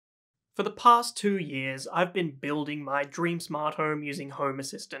For the past 2 years, I've been building my dream smart home using Home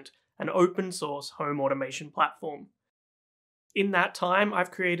Assistant, an open source home automation platform. In that time,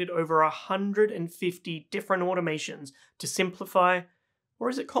 I've created over 150 different automations to simplify, or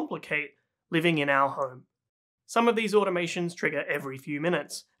is it complicate, living in our home. Some of these automations trigger every few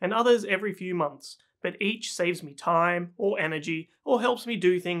minutes, and others every few months, but each saves me time or energy or helps me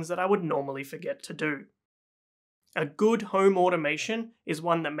do things that I would normally forget to do. A good home automation is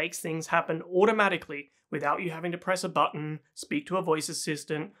one that makes things happen automatically without you having to press a button, speak to a voice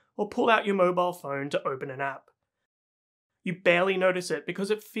assistant, or pull out your mobile phone to open an app. You barely notice it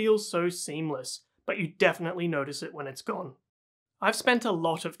because it feels so seamless, but you definitely notice it when it's gone. I've spent a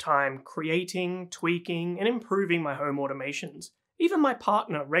lot of time creating, tweaking, and improving my home automations. Even my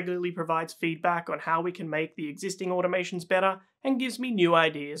partner regularly provides feedback on how we can make the existing automations better and gives me new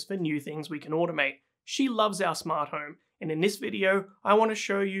ideas for new things we can automate. She loves our smart home, and in this video, I want to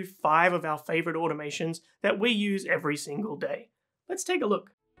show you 5 of our favorite automations that we use every single day. Let's take a look.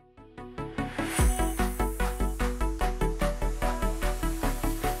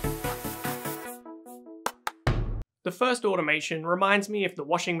 The first automation reminds me if the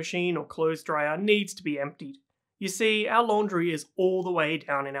washing machine or clothes dryer needs to be emptied. You see, our laundry is all the way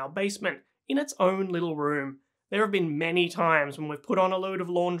down in our basement, in its own little room. There have been many times when we've put on a load of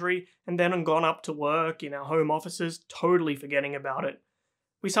laundry and then gone up to work in our home offices, totally forgetting about it.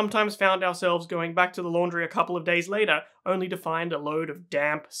 We sometimes found ourselves going back to the laundry a couple of days later, only to find a load of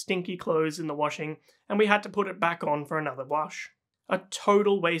damp, stinky clothes in the washing, and we had to put it back on for another wash. A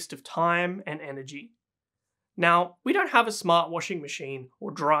total waste of time and energy. Now, we don't have a smart washing machine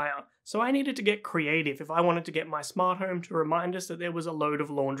or dryer, so I needed to get creative if I wanted to get my smart home to remind us that there was a load of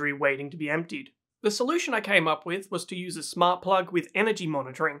laundry waiting to be emptied. The solution I came up with was to use a smart plug with energy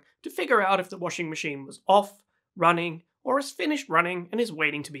monitoring to figure out if the washing machine was off, running, or is finished running and is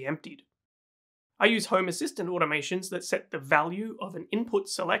waiting to be emptied. I use Home Assistant automations that set the value of an input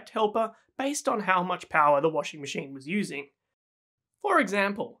select helper based on how much power the washing machine was using. For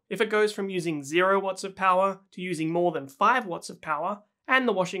example, if it goes from using 0 watts of power to using more than 5 watts of power, and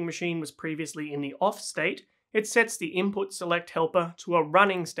the washing machine was previously in the off state, it sets the input select helper to a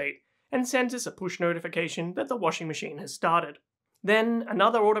running state and sends us a push notification that the washing machine has started. Then,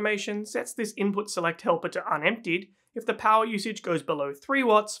 another automation sets this input select helper to unemptied if the power usage goes below 3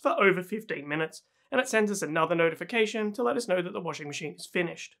 watts for over 15 minutes, and it sends us another notification to let us know that the washing machine is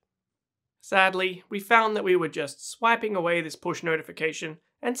finished. Sadly, we found that we were just swiping away this push notification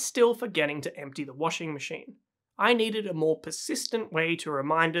and still forgetting to empty the washing machine. I needed a more persistent way to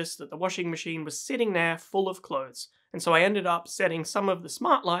remind us that the washing machine was sitting there full of clothes, and so I ended up setting some of the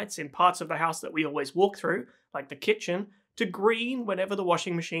smart lights in parts of the house that we always walk through, like the kitchen, to green whenever the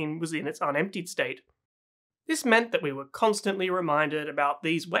washing machine was in its unemptied state. This meant that we were constantly reminded about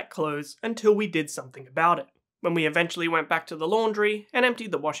these wet clothes until we did something about it. When we eventually went back to the laundry and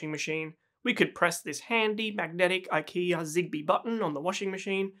emptied the washing machine, we could press this handy magnetic IKEA Zigbee button on the washing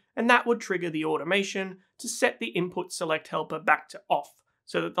machine, and that would trigger the automation to set the input select helper back to off,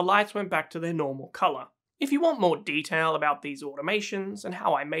 so that the lights went back to their normal color. If you want more detail about these automations and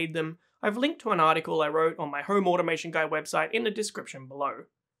how I made them, I've linked to an article I wrote on my Home Automation Guide website in the description below.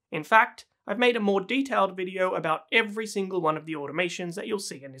 In fact, I've made a more detailed video about every single one of the automations that you'll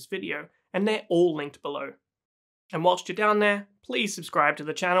see in this video, and they're all linked below. And whilst you're down there, please subscribe to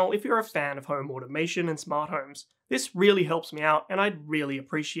the channel if you're a fan of home automation and smart homes. This really helps me out and I'd really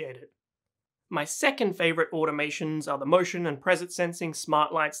appreciate it. My second favourite automations are the motion and presence sensing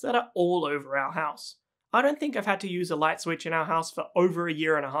smart lights that are all over our house. I don't think I've had to use a light switch in our house for over 1.5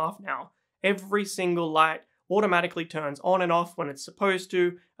 years now. Every single light automatically turns on and off when it's supposed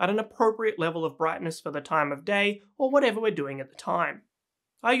to, at an appropriate level of brightness for the time of day or whatever we're doing at the time.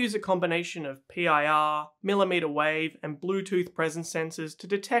 I use a combination of PIR, millimeter wave, and Bluetooth presence sensors to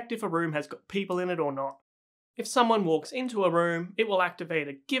detect if a room has got people in it or not. If someone walks into a room, it will activate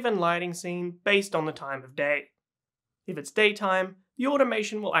a given lighting scene based on the time of day. If it's daytime, the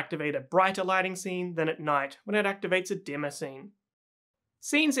automation will activate a brighter lighting scene than at night when it activates a dimmer scene.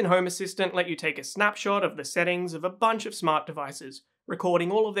 Scenes in Home Assistant let you take a snapshot of the settings of a bunch of smart devices, recording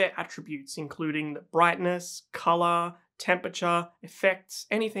all of their attributes including the brightness, color, temperature, effects,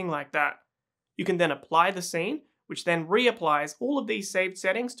 anything like that. You can then apply the scene, which then reapplies all of these saved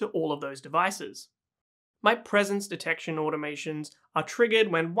settings to all of those devices. My presence detection automations are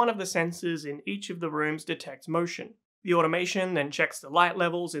triggered when one of the sensors in each of the rooms detects motion. The automation then checks the light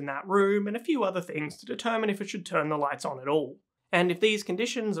levels in that room and a few other things to determine if it should turn the lights on at all. And if these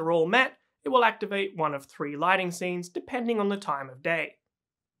conditions are all met, it will activate one of 3 lighting scenes depending on the time of day.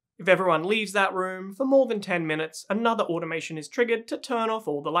 If everyone leaves that room for more than 10 minutes, another automation is triggered to turn off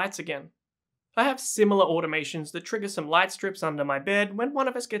all the lights again. I have similar automations that trigger some light strips under my bed when one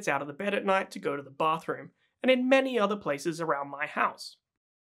of us gets out of the bed at night to go to the bathroom, and in many other places around my house.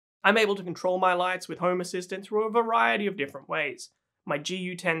 I'm able to control my lights with Home Assistant through a variety of different ways. My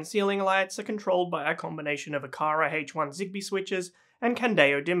GU10 ceiling lights are controlled by a combination of Aqara H1 Zigbee switches and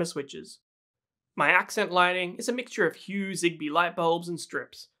Candeo dimmer switches. My accent lighting is a mixture of Hue Zigbee light bulbs and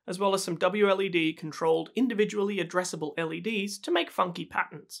strips, as well as some WLED controlled individually addressable LEDs to make funky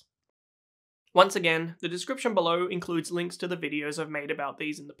patterns. Once again, the description below includes links to the videos I've made about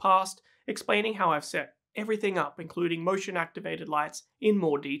these in the past, explaining how I've set everything up, including motion activated lights, in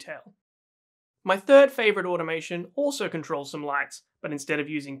more detail. My third favourite automation also controls some lights, but instead of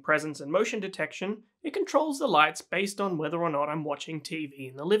using presence and motion detection, it controls the lights based on whether or not I'm watching TV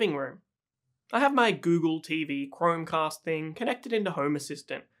in the living room. I have my Google TV Chromecast thing connected into Home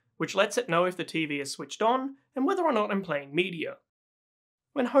Assistant, which lets it know if the TV is switched on and whether or not I'm playing media.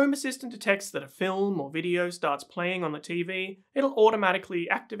 When Home Assistant detects that a film or video starts playing on the TV, it'll automatically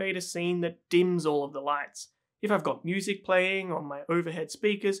activate a scene that dims all of the lights. If I've got music playing on my overhead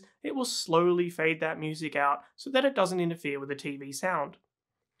speakers, it will slowly fade that music out so that it doesn't interfere with the TV sound.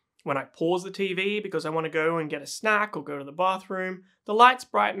 When I pause the TV because I want to go and get a snack or go to the bathroom, the lights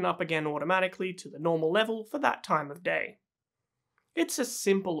brighten up again automatically to the normal level for that time of day. It's a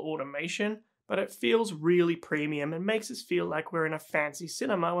simple automation, but it feels really premium and makes us feel like we're in a fancy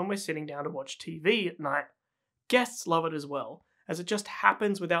cinema when we're sitting down to watch TV at night. Guests love it as well, as it just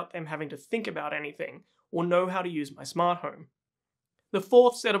happens without them having to think about anything or know how to use my smart home. The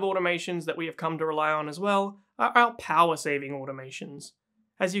fourth set of automations that we have come to rely on as well are our power-saving automations.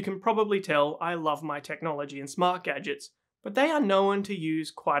 As you can probably tell, I love my technology and smart gadgets, but they are known to use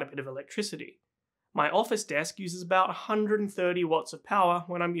quite a bit of electricity. My office desk uses about 130 watts of power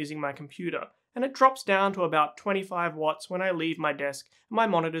when I'm using my computer, and it drops down to about 25 watts when I leave my desk and my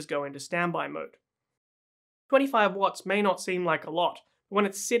monitors go into standby mode. 25 watts may not seem like a lot, but when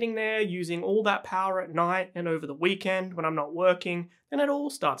it's sitting there using all that power at night and over the weekend when I'm not working, then it all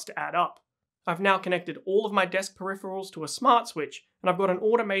starts to add up. I've now connected all of my desk peripherals to a smart switch, and I've got an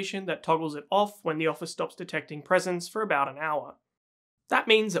automation that toggles it off when the office stops detecting presence for about an hour. That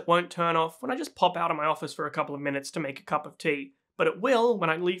means it won't turn off when I just pop out of my office for a couple of minutes to make a cup of tea, but it will when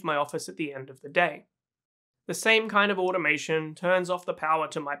I leave my office at the end of the day. The same kind of automation turns off the power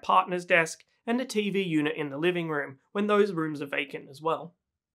to my partner's desk and the TV unit in the living room when those rooms are vacant as well.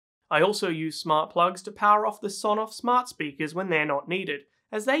 I also use smart plugs to power off the Sonoff smart speakers when they're not needed,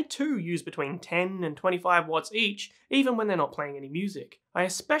 as they too use between 10 and 25 watts each, even when they're not playing any music. I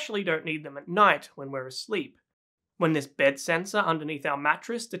especially don't need them at night when we're asleep. When this bed sensor underneath our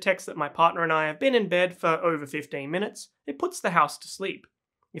mattress detects that my partner and I have been in bed for over 15 minutes, it puts the house to sleep.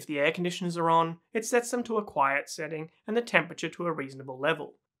 If the air conditioners are on, it sets them to a quiet setting and the temperature to a reasonable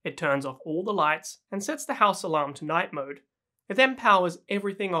level. It turns off all the lights and sets the house alarm to night mode. It then powers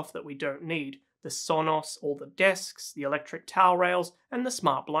everything off that we don't need: the Sonos, all the desks, the electric towel rails, and the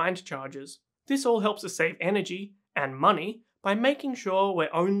smart blind chargers. This all helps us save energy and money by making sure we're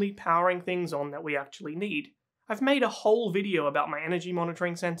only powering things on that we actually need. I've made a whole video about my energy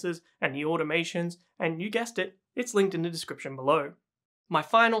monitoring sensors and the automations, and you guessed it, it's linked in the description below. My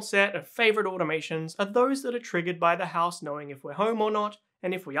final set of favourite automations are those that are triggered by the house knowing if we're home or not,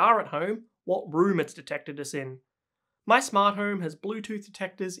 and if we are at home, what room it's detected us in. My smart home has Bluetooth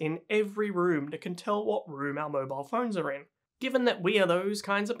detectors in every room that can tell what room our mobile phones are in. Given that we are those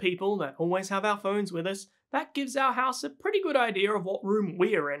kinds of people that always have our phones with us, that gives our house a pretty good idea of what room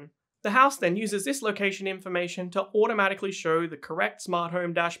we're in. The house then uses this location information to automatically show the correct smart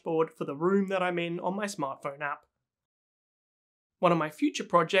home dashboard for the room that I'm in on my smartphone app. One of my future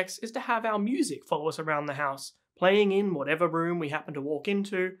projects is to have our music follow us around the house, playing in whatever room we happen to walk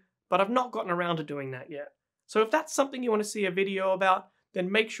into, but I've not gotten around to doing that yet. So if that's something you want to see a video about,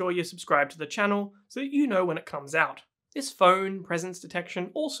 then make sure you subscribe to the channel so that you know when it comes out. This phone presence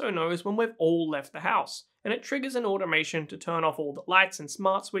detection also knows when we've all left the house, and it triggers an automation to turn off all the lights and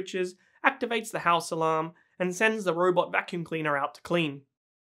smart switches, activates the house alarm, and sends the robot vacuum cleaner out to clean.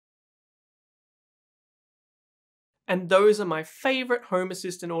 And those are my favourite Home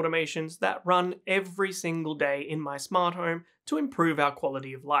Assistant automations that run every single day in my smart home to improve our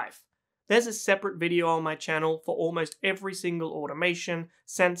quality of life. There's a separate video on my channel for almost every single automation,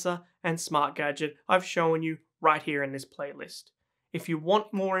 sensor, and smart gadget I've shown you right here in this playlist. If you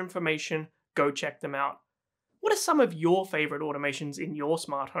want more information, go check them out. What are some of your favourite automations in your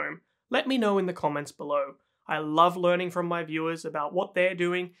smart home? Let me know in the comments below. I love learning from my viewers about what they're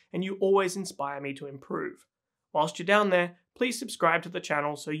doing, and you always inspire me to improve. Whilst you're down there, please subscribe to the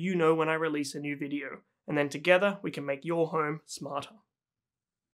channel so you know when I release a new video, and then together we can make your home smarter.